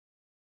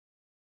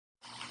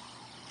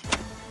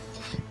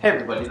Hey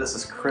everybody, this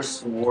is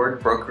Chris Ward,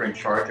 broker in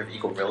charge of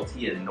Eagle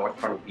Realty in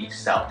North Myrtle Beach,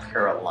 South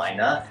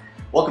Carolina.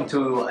 Welcome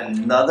to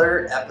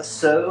another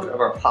episode of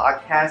our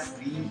podcast,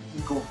 The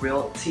Eagle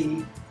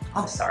Realty.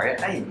 I'm sorry,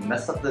 I even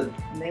messed up the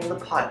name of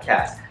the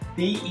podcast.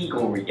 The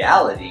Eagle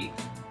Reality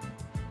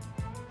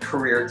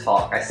Career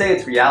Talk. I say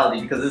it's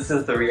reality because this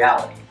is the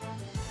reality.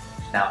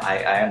 Now,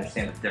 I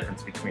understand the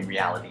difference between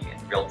reality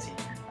and realty.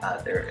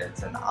 There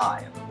is an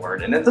I in the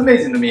word, and it's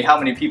amazing to me how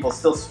many people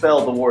still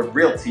spell the word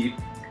realty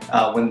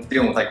when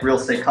dealing with like real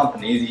estate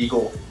companies,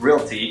 Eagle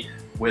Realty,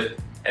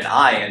 with an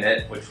I in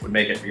it, which would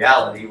make it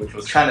reality, which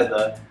was kind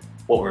of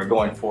what we were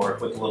going for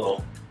with a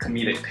little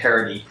comedic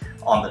parody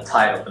on the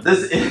title. But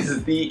this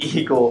is the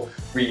Eagle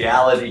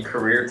Reality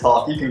Career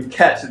Talk. You can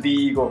catch the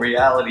Eagle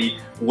Reality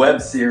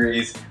web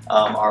series,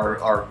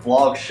 our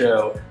vlog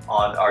show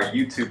on our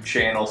YouTube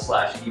channel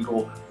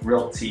 /Eagle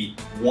Realty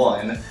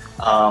 1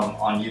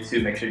 on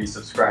YouTube. Make sure you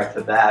subscribe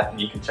to that, and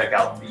you can check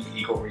out the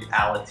Eagle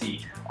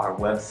Reality, our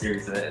web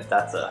series, and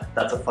that's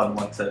a fun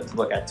one to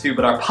look at too.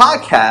 But our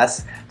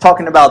podcast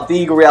talking about the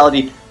Eagle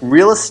Reality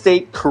Real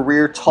Estate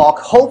Career Talk.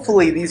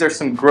 Hopefully these are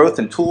some growth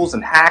and tools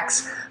and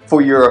hacks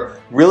for your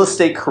real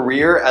estate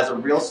career as a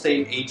real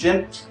estate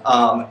agent.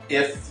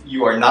 If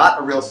you are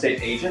not a real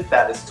estate agent,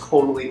 that is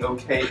totally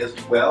okay as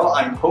well.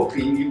 I'm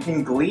hoping you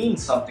can glean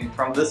something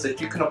from this that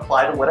you can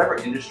apply to whatever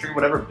industry,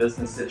 whatever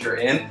business that you're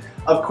in.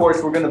 Of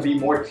course, we're going to be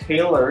more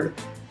tailored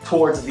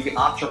towards the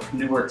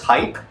entrepreneur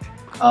type.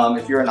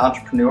 If you're an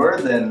entrepreneur,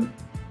 then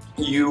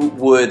you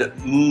would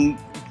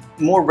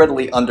more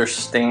readily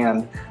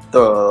understand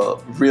the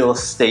real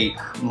estate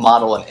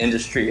model and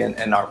industry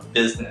and our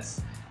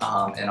business.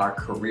 In our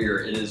career.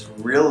 It is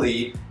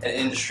really an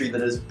industry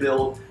that is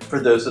built for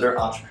those that are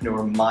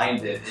entrepreneur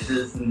minded. It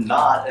is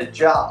not a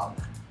job.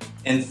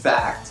 In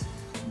fact,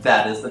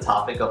 that is the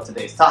topic of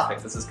today's topic.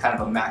 This is kind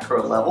of a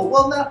macro level.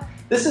 Well, no,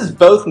 this is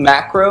both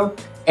macro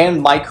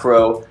and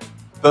micro,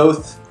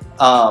 both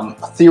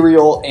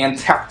ethereal and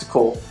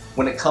tactical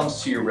when it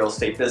comes to your real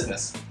estate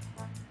business.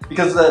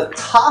 Because the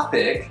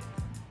topic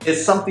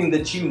is something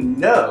that you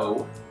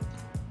know,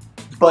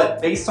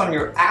 but based on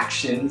your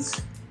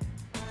actions,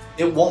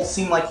 it won't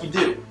seem like you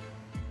do.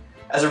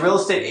 As a real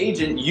estate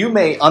agent, you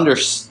may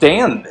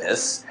understand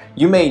this,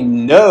 you may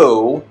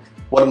know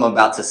what I'm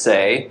about to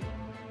say,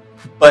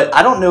 but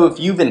I don't know if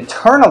you've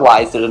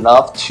internalized it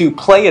enough to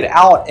play it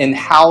out in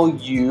how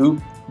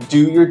you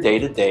do your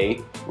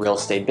day-to-day real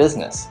estate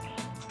business.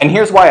 And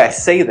here's why I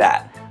say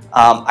that.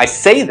 I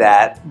say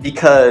that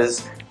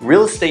because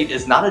real estate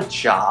is not a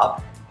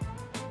job,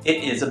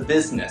 it is a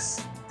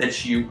business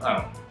that you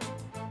own.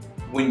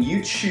 When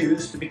you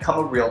choose to become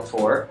a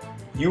realtor,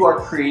 you are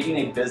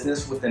creating a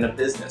business within a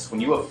business.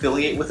 When you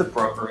affiliate with a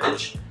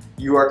brokerage,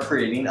 you are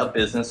creating a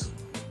business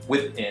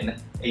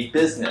within a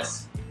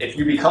business. If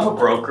you become a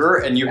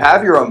broker and you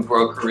have your own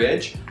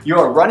brokerage, you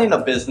are running a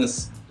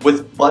business with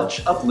a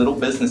bunch of little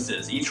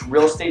businesses. Each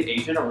real estate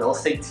agent or real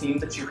estate team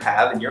that you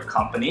have in your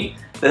company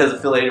that is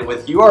affiliated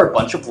with you are a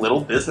bunch of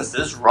little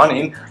businesses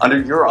running under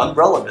your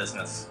umbrella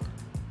business.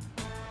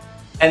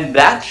 And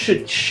that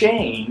should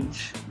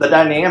change the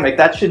dynamic.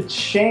 That should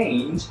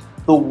change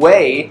the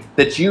way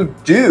that you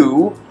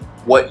do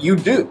what you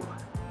do.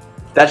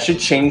 That should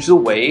change the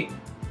way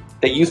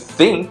that you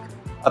think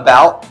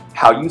about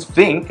how you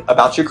think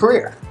about your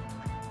career.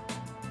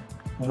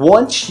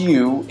 Once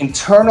you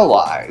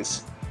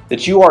internalize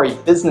that you are a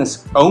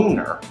business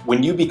owner,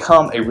 when you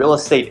become a real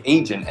estate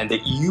agent and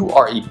that you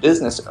are a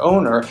business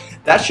owner,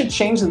 that should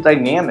change the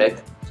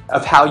dynamic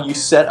of how you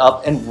set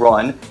up and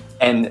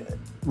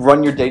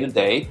run your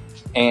day-to-day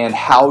and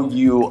how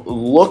you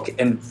look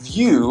and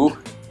view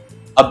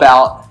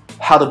about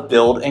how to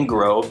build and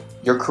grow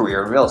your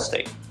career in real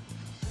estate.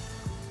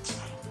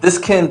 This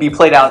can be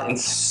played out in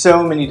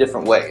so many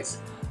different ways.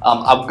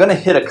 I'm going to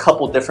hit a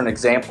couple different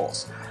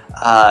examples,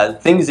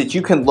 things that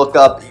you can look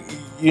up.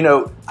 You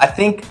know, I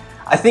think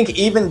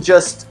even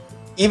just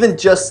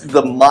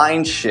the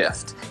mind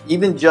shift,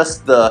 even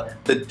just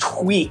the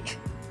tweak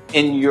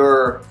in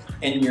your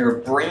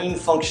brain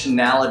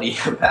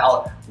functionality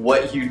about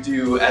what you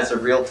do as a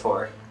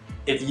realtor.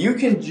 If you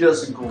can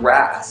just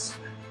grasp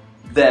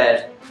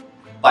that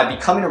by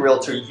becoming a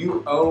realtor,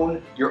 you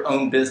own your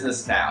own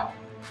business now,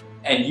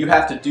 and you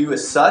have to do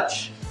as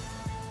such.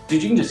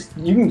 Dude, you can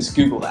just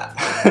Google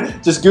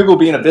that. Just Google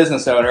being a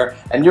business owner,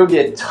 and you'll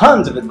get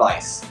tons of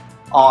advice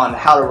on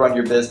how to run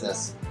your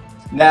business.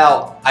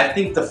 Now, I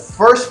think the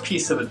first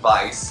piece of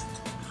advice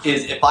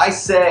is if I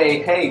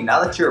say, hey,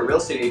 now that you're a real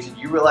estate agent,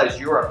 you realize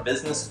you're a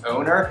business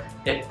owner.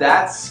 If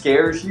that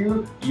scares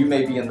you, you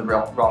may be in the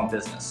wrong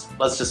business.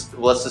 Let's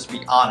just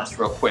be honest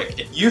real quick.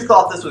 If you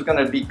thought this was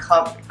going to be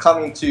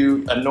coming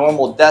to a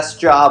normal desk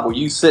job where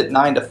you sit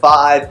 9 to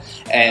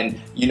 5 and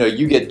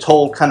you get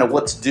told kind of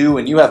what to do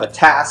and you have a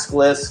task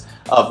list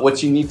of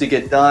what you need to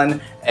get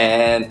done,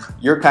 and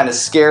you're kind of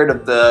scared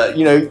of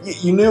you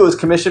knew it was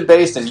commission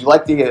based and you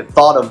like the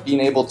thought of being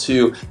able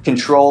to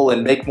control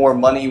and make more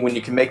money when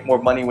you can make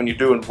more money when you're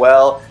doing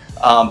well,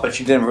 but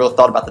you didn't really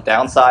thought about the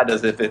downside,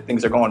 as if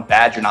things are going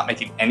bad, you're not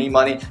making any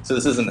money. So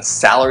this isn't a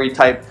salary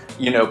type,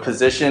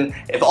 position.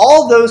 If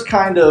all those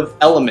kind of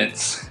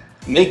elements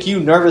make you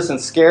nervous and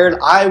scared,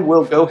 I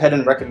will go ahead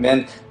and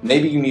recommend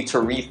maybe you need to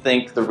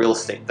rethink the real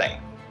estate thing.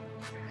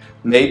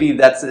 Maybe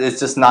it's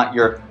just not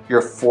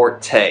your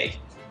forte.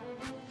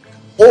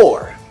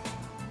 Or,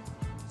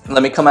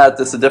 let me come at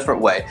this a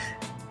different way.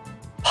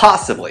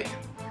 Possibly,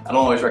 I don't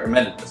always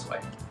recommend it this way.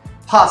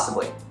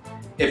 Possibly,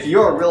 if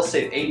you're a real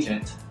estate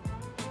agent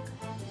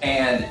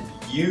and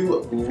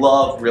you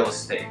love real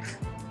estate,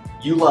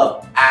 you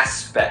love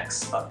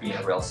aspects of being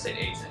a real estate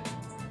agent,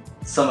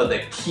 some of the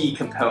key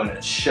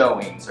components,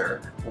 showings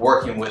or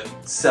working with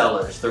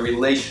sellers, the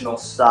relational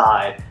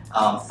side,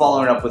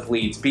 following up with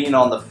leads, being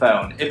on the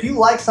phone. If you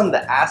like some of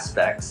the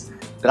aspects,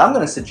 then I'm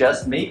going to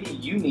suggest maybe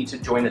you need to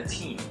join a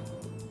team.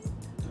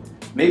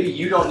 Maybe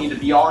you don't need to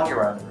be on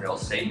your own in real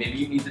estate. Maybe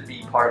you need to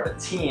be part of a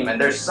team, and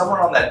there's someone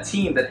on that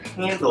team that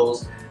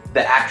handles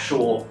the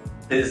actual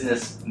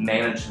business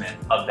management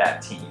of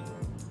that team,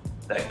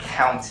 the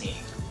accounting,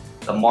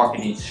 the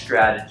marketing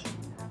strategy,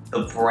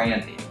 the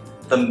branding,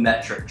 the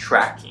metric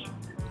tracking,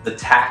 the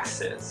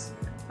taxes,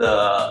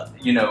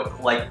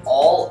 like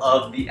all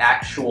of the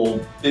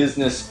actual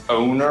business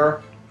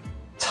owner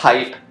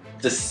type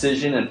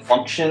decision and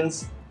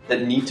functions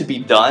that need to be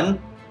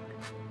done.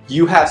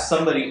 You have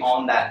somebody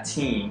on that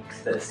team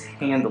that is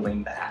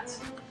handling that.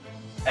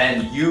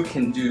 And you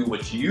can do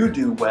what you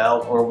do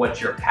well, or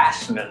what you're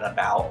passionate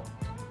about,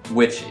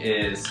 which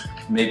is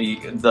maybe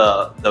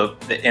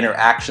the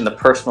interaction, the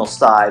personal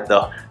side,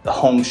 the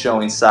home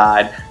showing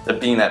side, the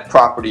being at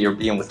property or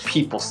being with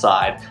people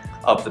side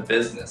of the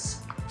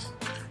business.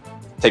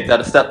 Take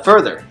that a step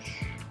further.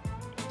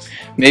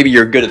 Maybe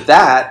you're good at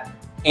that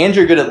and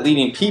you're good at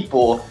leading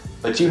people,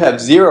 but you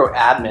have zero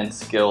admin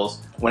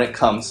skills when it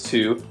comes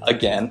to,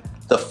 again,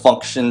 the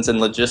functions and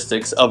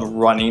logistics of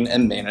running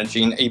and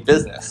managing a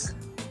business.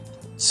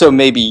 So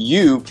maybe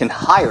you can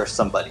hire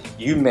somebody.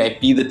 You may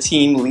be the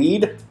team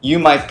lead, you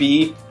might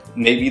be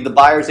maybe the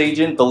buyer's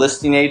agent, the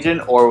listing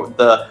agent, or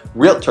the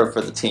realtor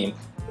for the team.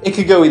 It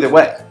could go either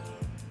way.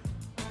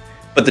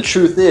 But the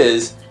truth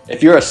is,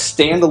 if you're a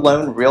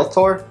standalone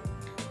realtor,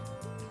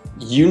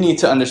 you need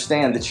to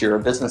understand that you're a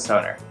business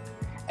owner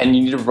and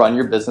you need to run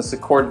your business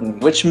accordingly,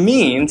 which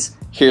means,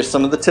 here's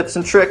some of the tips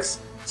and tricks,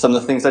 some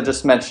of the things I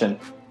just mentioned.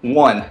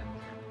 1,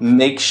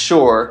 make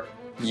sure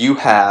you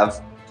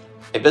have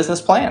a business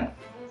plan.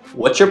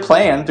 What's your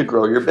plan to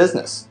grow your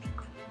business?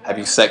 Have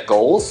you set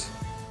goals?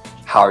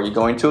 How are you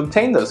going to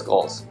obtain those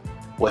goals?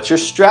 What's your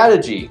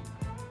strategy?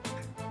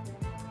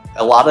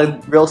 A lot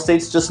of real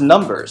estate's just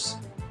numbers.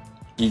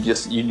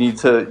 You need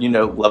to,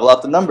 level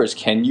out the numbers.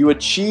 Can you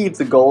achieve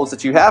the goals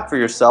that you have for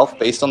yourself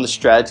based on the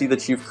strategy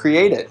that you've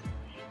created?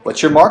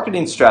 What's your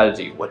marketing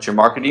strategy? What's your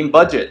marketing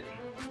budget?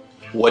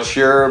 What's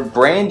your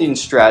branding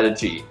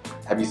strategy?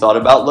 Have you thought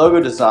about logo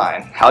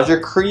design? How's your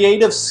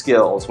creative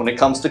skills when it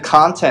comes to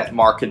content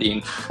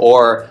marketing,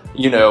 or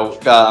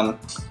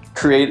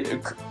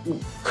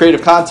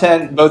creative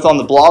content, both on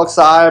the blog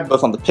side,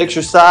 both on the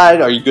picture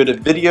side? Are you good at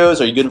videos?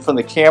 Are you good in front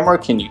of the camera?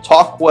 Can you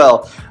talk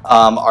well?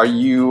 Are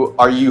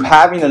you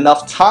having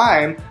enough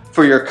time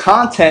for your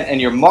content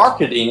and your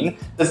marketing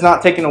that's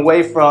not taken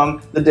away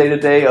from the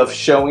day-to-day of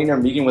showing or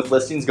meeting with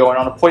listings, going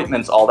on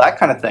appointments, all that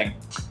kind of thing?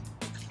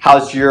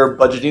 How's your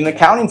budgeting and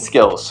accounting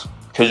skills?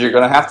 Because you're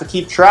going to have to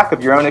keep track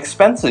of your own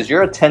expenses.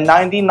 You're a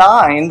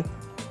 1099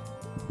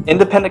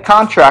 independent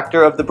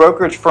contractor of the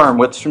brokerage firm,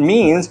 which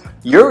means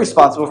you're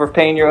responsible for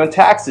paying your own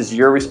taxes.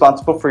 You're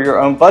responsible for your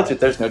own budget.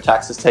 There's no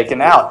taxes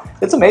taken out.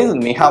 It's amazing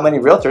to me how many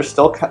realtors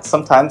still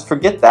sometimes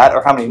forget that,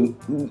 or how many,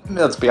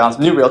 let's be honest,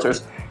 new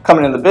realtors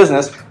coming into the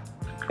business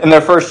in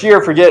their first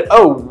year forget,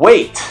 oh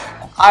wait,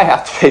 I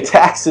have to pay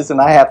taxes and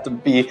I have to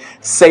be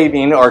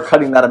saving or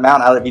cutting that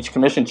amount out of each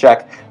commission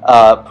check,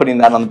 putting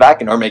that on the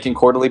back end, or making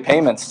quarterly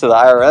payments to the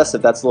IRS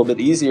if that's a little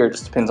bit easier. It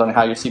just depends on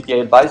how your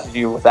CPA advises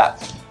you with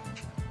that.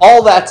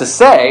 All that to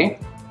say,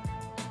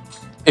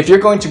 if you're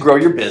going to grow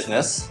your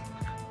business,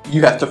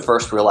 you have to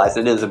first realize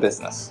it is a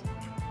business.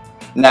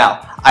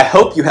 Now, I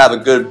hope you have a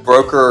good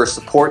broker or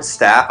support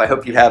staff. I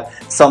hope you have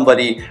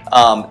somebody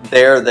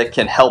there that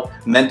can help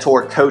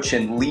mentor, coach,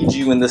 and lead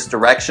you in this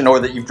direction, or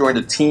that you've joined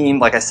a team,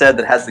 like I said,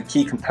 that has the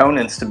key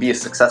components to be a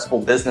successful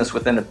business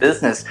within a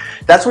business.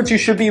 That's what you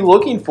should be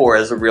looking for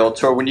as a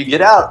realtor. When you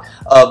get out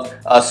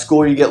of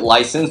school, you get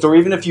licensed, or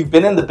even if you've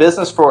been in the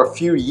business for a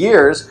few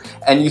years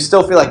and you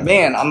still feel like,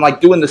 man, I'm like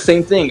doing the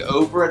same thing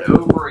over and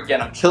over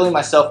again. I'm killing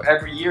myself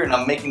every year and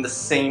I'm making the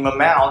same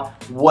amount.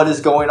 What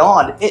is going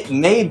on? It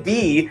may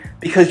be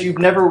because you've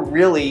never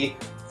really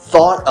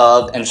thought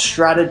of and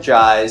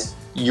strategized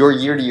your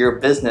year-to-year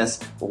business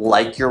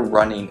like you're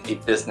running a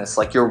business,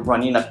 like you're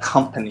running a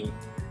company,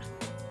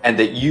 and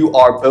that you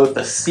are both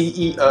the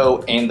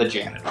CEO and the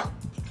janitor.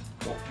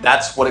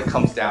 That's what it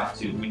comes down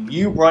to. When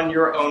you run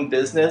your own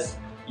business,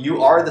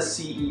 you are the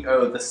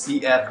CEO, the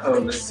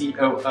CFO, the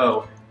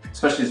COO,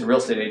 especially as a real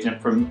estate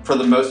agent, for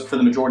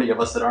the majority of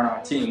us that aren't on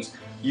our teams.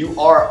 You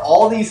are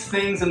all these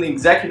things in the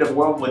executive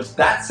world, which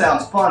that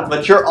sounds fun,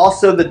 but you're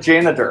also the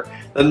janitor,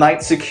 the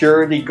night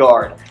security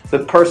guard,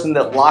 the person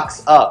that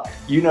locks up.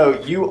 You know,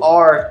 you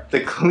are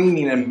the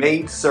cleaning and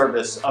maid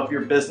service of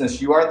your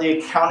business. You are the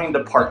accounting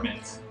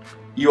department.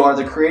 You are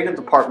the creative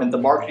department, the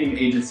marketing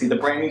agency, the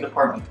branding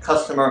department, the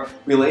customer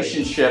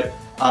relationship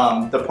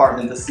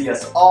department, the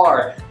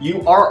CSR.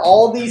 You are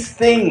all these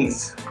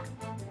things.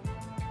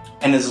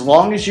 And as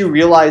long as you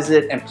realize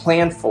it and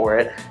plan for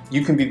it,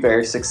 you can be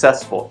very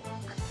successful.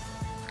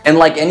 And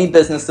like any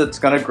business that's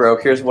going to grow,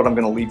 here's what I'm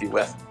going to leave you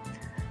with.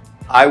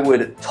 I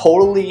would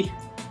totally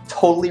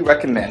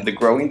recommend the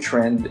growing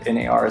trend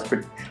NAR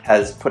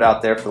has put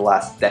out there for the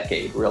last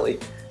decade, really,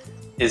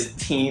 is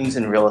teams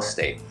in real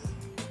estate.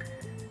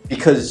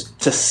 Because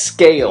to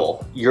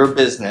scale your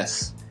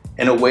business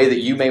in a way that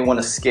you may want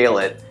to scale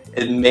it,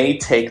 it may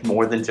take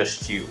more than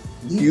just you.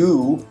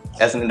 You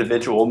as an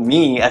individual,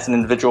 me as an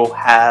individual,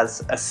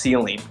 has a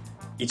ceiling.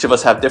 Each of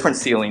us have different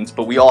ceilings,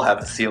 but we all have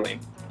a ceiling.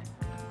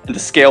 And to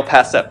scale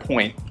past that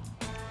point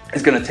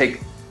is going to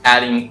take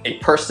adding a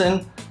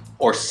person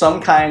or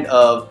some kind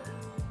of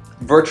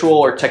virtual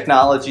or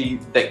technology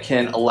that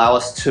can allow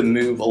us to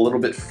move a little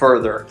bit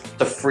further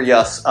to free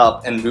us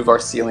up and move our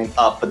ceiling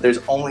up. But there's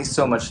only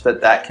so much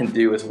that can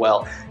do as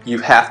well. You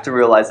have to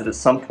realize that at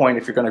some point,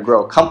 if you're going to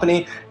grow a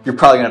company, you're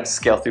probably going to have to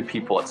scale through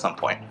people at some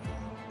point.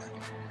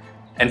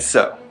 And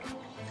so,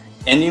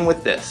 ending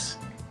with this,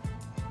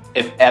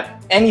 if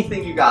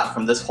anything you got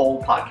from this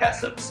whole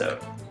podcast episode,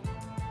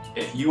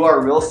 if you are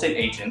a real estate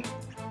agent,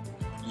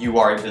 you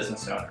are a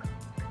business owner.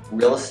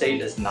 Real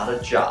estate is not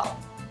a job.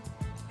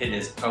 It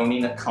is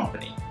owning a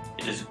company.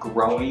 It is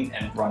growing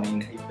and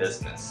running a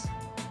business.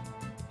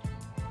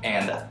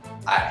 And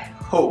I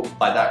hope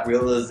by that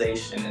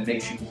realization, it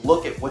makes you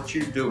look at what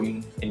you're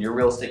doing in your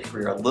real estate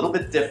career a little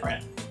bit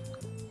different.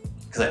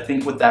 Because I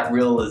think with that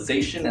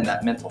realization and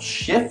that mental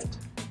shift,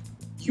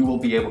 you will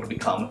be able to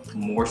become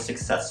more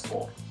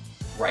successful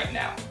right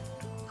now.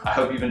 I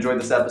hope you've enjoyed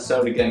this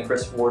episode. Again,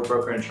 Chris Ward,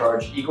 broker in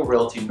charge, Eagle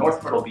Realty,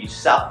 North Myrtle Beach,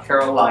 South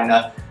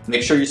Carolina.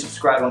 Make sure you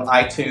subscribe on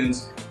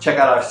iTunes. Check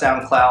out our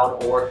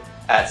SoundCloud or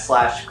at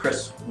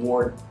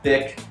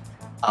 /ChrisWardBick.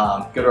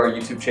 Go to our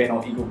YouTube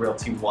channel, Eagle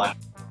Realty 1.